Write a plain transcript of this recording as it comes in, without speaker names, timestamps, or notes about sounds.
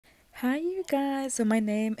Hi you guys, so my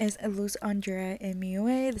name is Luz Andrea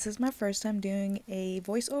MUA. This is my first time doing a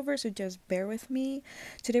voiceover, so just bear with me.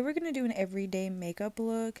 Today we're going to do an everyday makeup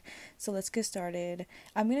look, so let's get started.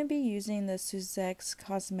 I'm going to be using the Suziix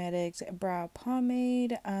Cosmetics brow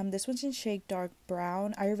pomade. This one's in shade dark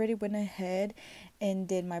brown. I already went ahead and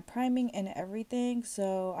did my priming and everything,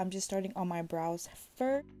 so I'm just starting on my brows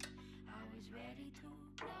first.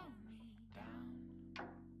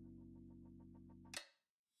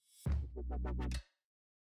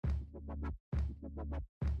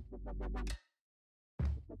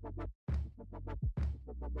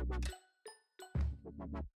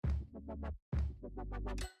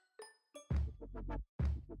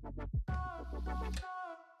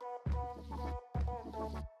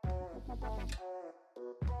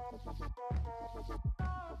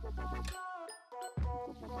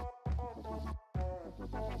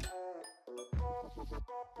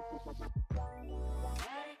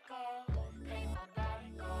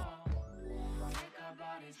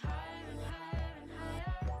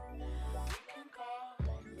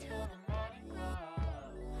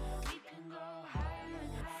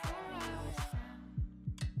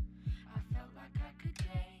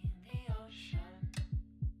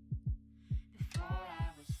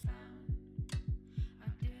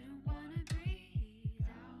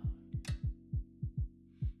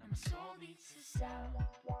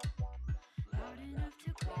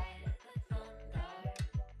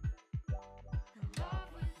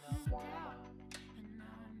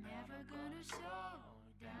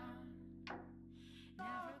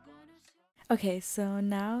 Okay, so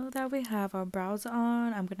now that we have our brows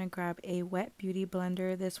on, I'm gonna grab a wet beauty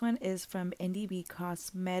blender. This one is from Indibeat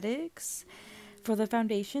Cosmetics. For the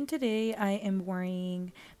foundation today, I am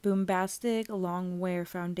wearing Boomastic Long Wear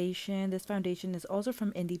Foundation. This foundation is also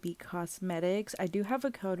from Indibeat Cosmetics. I do have a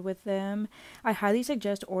code with them. I highly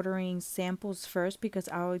suggest ordering samples first because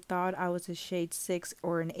I thought I was a shade 6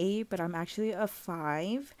 or an 8, but I'm actually a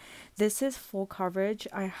 5. This is full coverage.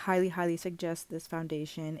 I highly suggest this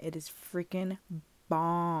foundation. It is freaking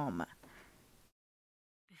bomb.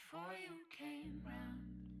 Before you came round,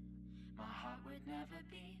 my heart would never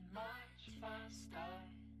be much faster.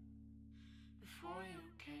 Before you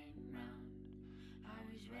came round, I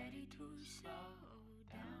was ready to slow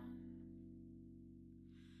down.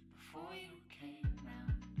 Before you came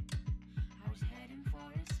round, I was heading for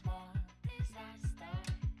a small disaster.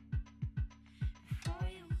 Before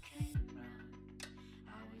you came round,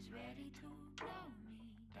 I was ready to blow me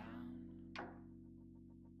down.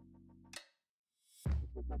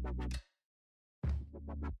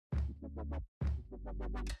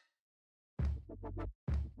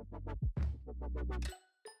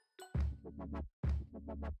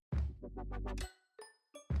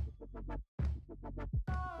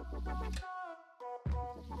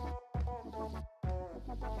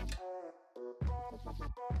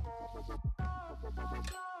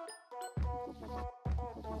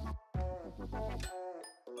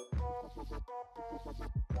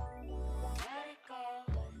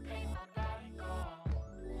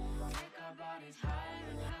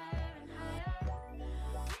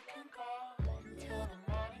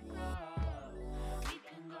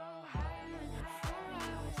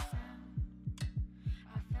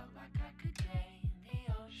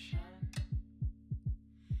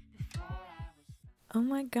 Oh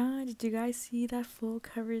my god, did you guys see that full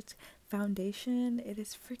coverage foundation? It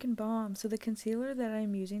is freaking bomb. So the concealer that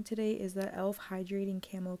I'm using today is the e.l.f. Hydrating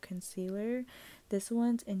Camo Concealer. This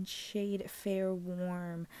one's in shade Fair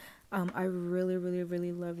Warm. I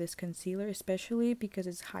really love this concealer, especially because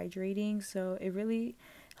it's hydrating, so it really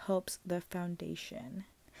helps the foundation.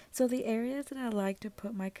 So the areas that I like to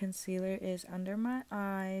put my concealer is under my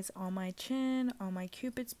eyes, on my chin, on my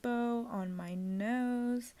cupid's bow, on my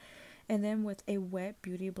nose. And then with a wet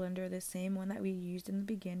beauty blender, the same one that we used in the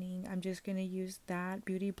beginning, I'm just going to use that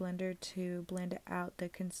beauty blender to blend out the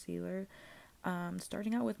concealer.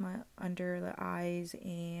 Starting out with my under the eyes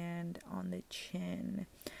and on the chin.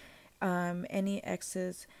 Any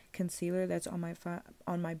excess concealer that's on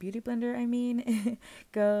my beauty blender, I mean,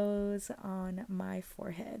 goes on my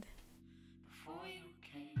forehead. Before you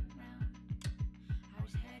came round, I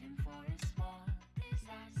was heading for a small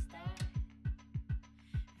disaster.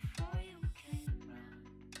 Before you came round,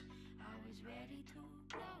 I was ready to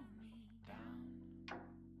blow me down.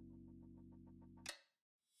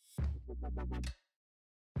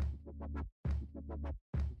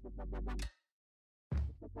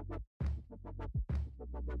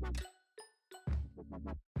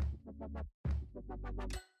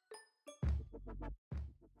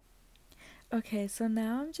 Okay, so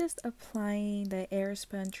now I'm just applying the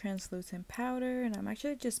Airspun translucent powder, and I'm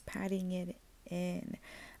actually just patting it in.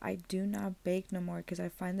 I do not bake no more because I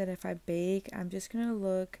find that if I bake, I'm just gonna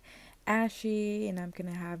look ashy and I'm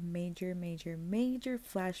gonna have major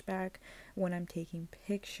flashback when I'm taking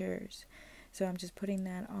pictures. So I'm just putting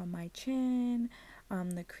that on my chin,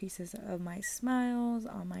 the creases of my smiles,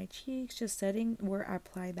 on my cheeks, just setting where I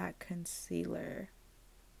apply that concealer.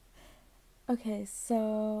 Okay,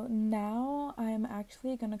 so now I'm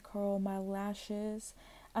actually gonna curl my lashes.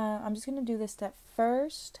 I'm just gonna do this step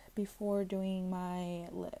first before doing my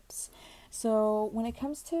lips. So when it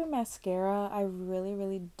comes to mascara, I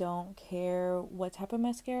really don't care what type of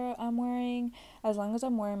mascara I'm wearing, as long as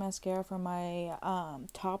I'm wearing mascara for my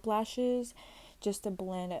top lashes, just to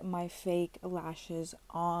blend my fake lashes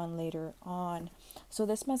on later on. So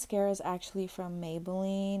this mascara is actually from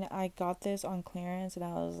Maybelline. I got this on clearance and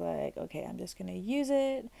I was like, okay, I'm just gonna use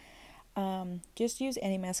it. Just use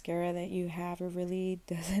any mascara that you have. It really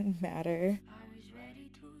doesn't matter. I was ready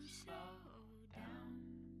to slow down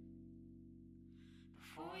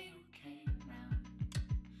before you came round.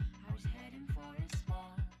 I was heading for a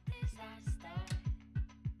small disaster.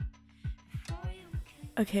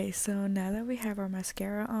 Okay, so now that we have our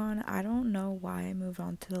mascara on, I don't know why I moved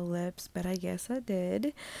on to the lips, but I guess I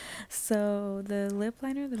did. So the lip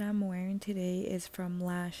liner that I'm wearing today is from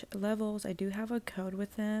LashLevels. I do have a code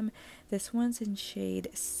with them. This one's in shade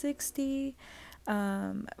 60.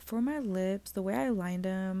 For my lips, the way I lined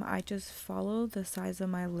them, I just followed the size of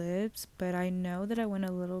my lips, but I know that I went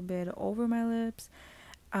a little bit over my lips.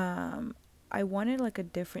 um I wanted like a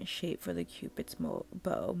different shape for the cupid's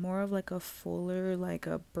bow, more of like a fuller, like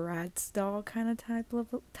a Brad's doll kind of type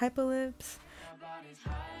of lips.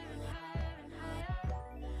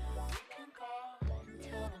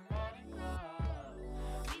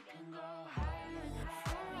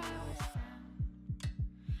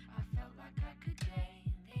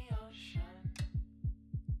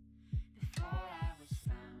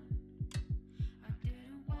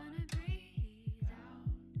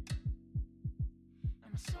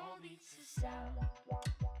 Soul needs to sound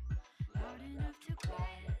loud enough to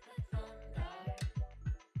quiet the thunder.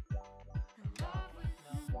 The love with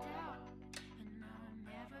no doubt, and now I'm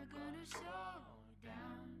never gonna slow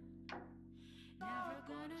down. Never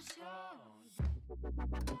gonna slow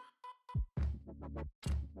down.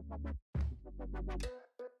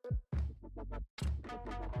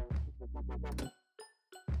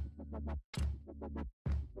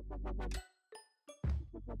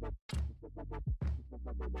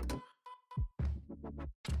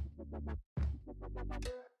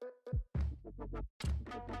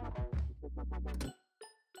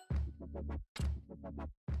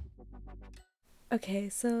 Okay,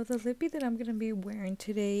 so the lippy that I'm going to be wearing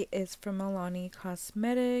today is from Milani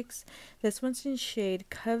Cosmetics. This one's in shade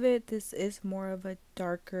Covet. This is more of a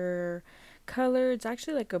darker color. It's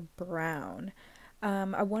actually like a brown.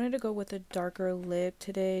 I wanted to go with a darker lip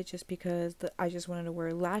today just because I just wanted to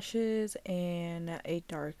wear lashes and a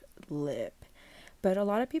dark lip. But a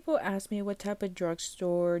lot of people ask me what type of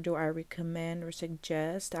drugstore do I recommend or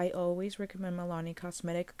suggest. I always recommend Milani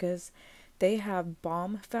Cosmetics because they have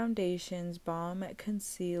bomb foundations, bomb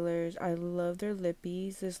concealers. I love their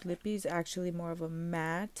lippies. This lippy is actually more of a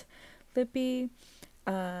matte lippy.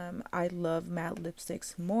 I love matte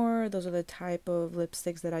lipsticks more. Those are the type of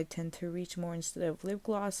lipsticks that I tend to reach more instead of lip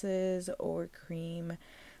glosses or cream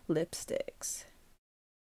lipsticks.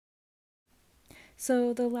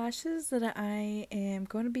 So the lashes that I am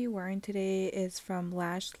going to be wearing today is from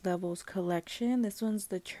LashLevels collection. This one's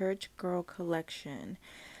the Church Girl collection.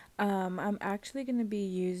 I'm actually going to be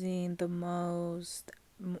using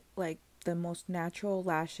like the most natural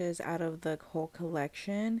lashes out of the whole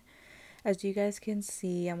collection. As you guys can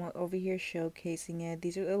see, I'm over here showcasing it.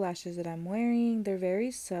 These are the lashes that I'm wearing. They're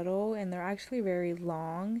very subtle and they're actually very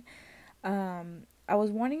long. I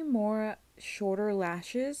was wanting more shorter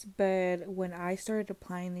lashes, but when I started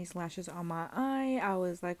applying these lashes on my eye, I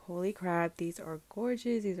was like, holy crap, these are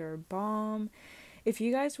gorgeous, these are bomb. If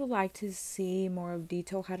you guys would like to see more of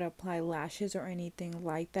detail how to apply lashes or anything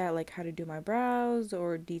like that, like how to do my brows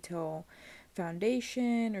or detail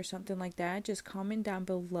foundation or something like that, just comment down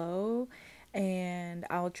below and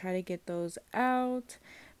I'll try to get those out.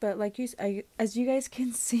 But as you guys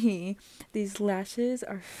can see, these lashes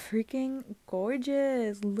are freaking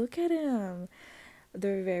gorgeous. Look at them.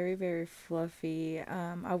 They're very fluffy.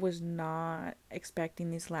 I was not expecting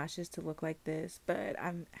these lashes to look like this, but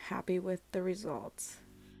I'm happy with the results.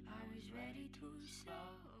 I was ready to slow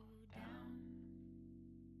down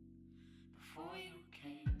before you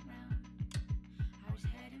came round. I was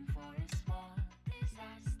heading for a small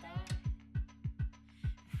disaster.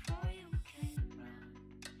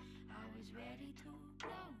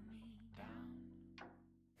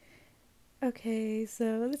 Okay,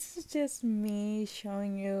 so this is just me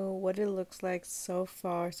showing you what it looks like so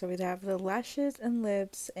far. So we have the lashes and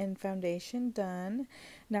lips and foundation done.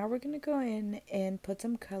 Now we're gonna go in and put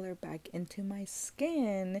some color back into my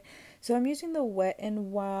skin. So I'm using the Wet n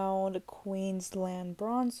Wild Queensland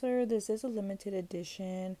bronzer. This is a limited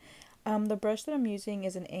edition. The brush that I'm using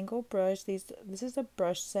is an angle brush. This is a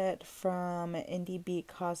brush set from Indibeat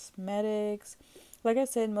Cosmetics. Like I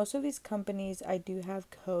said, most of these companies I do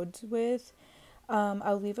have codes with.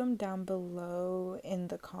 I'll leave them down below in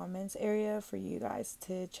the comments area for you guys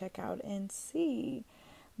to check out and see.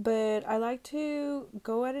 But I like to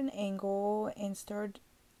go at an angle and start.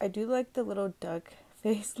 I do like the little duck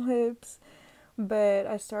face lips, but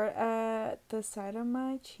I start at the side of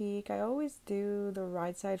my cheek. I always do the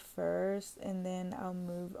right side first and then I'll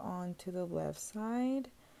move on to the left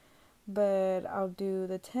side. But I'll do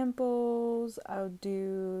the temples, I'll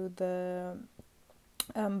do the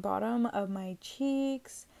bottom of my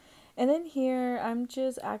cheeks. And then here, I'm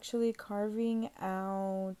just actually carving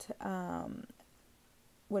out,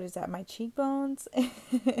 what is that, my cheekbones.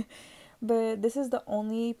 But this is the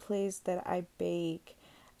only place that I bake.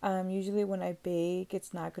 Usually when I bake,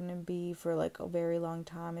 it's not going to be for like a very long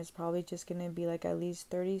time. It's probably just going to be like at least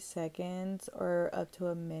 30 seconds or up to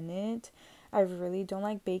a minute. I really don't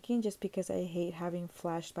like baking just because I hate having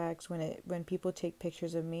flashbacks when people take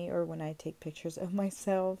pictures of me or when I take pictures of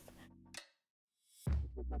myself.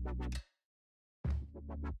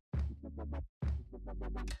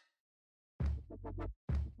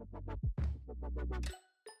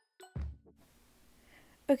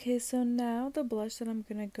 Okay, so now the blush that I'm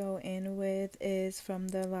gonna go in with is from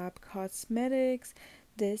the Lab Cosmetics.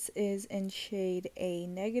 This is in shade A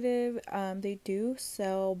negative. They do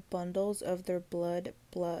sell bundles of their blood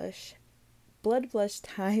blush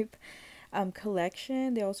type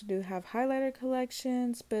collection. They also do have highlighter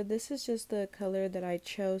collections, but this is just the color that I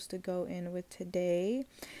chose to go in with today.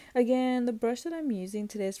 Again, the brush that I'm using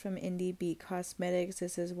today is from Indibeat Cosmetics.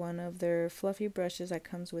 This is one of their fluffy brushes that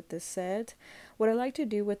comes with the set. What I like to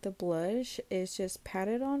do with the blush is just pat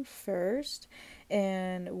it on first,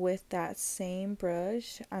 and with that same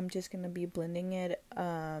brush, I'm just going to be blending it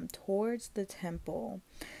towards the temple.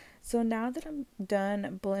 So now that I'm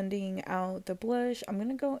done blending out the blush, I'm going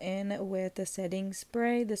to go in with the setting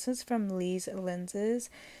spray. This is from Lee's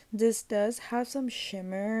Lenses. This does have some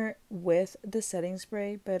shimmer with the setting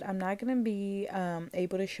spray, but I'm not going to be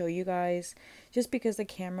able to show you guys just because the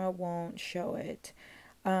camera won't show it.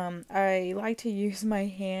 I like to use my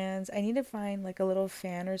hands. I need to find like a little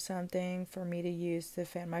fan or something for me to use to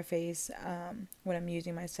fan my face when I'm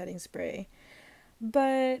using my setting spray.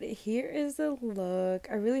 But here is the look.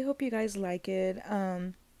 I really hope you guys like it.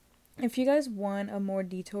 If you guys want a more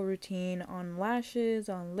detailed routine on lashes,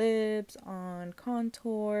 on lips, on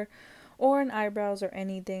contour, or on eyebrows or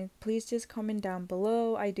anything, please just comment down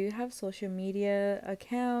below. I do have social media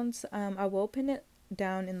accounts. I will pin it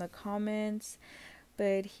down in the comments.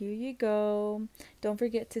 But here you go. Don't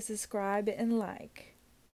forget to subscribe and like.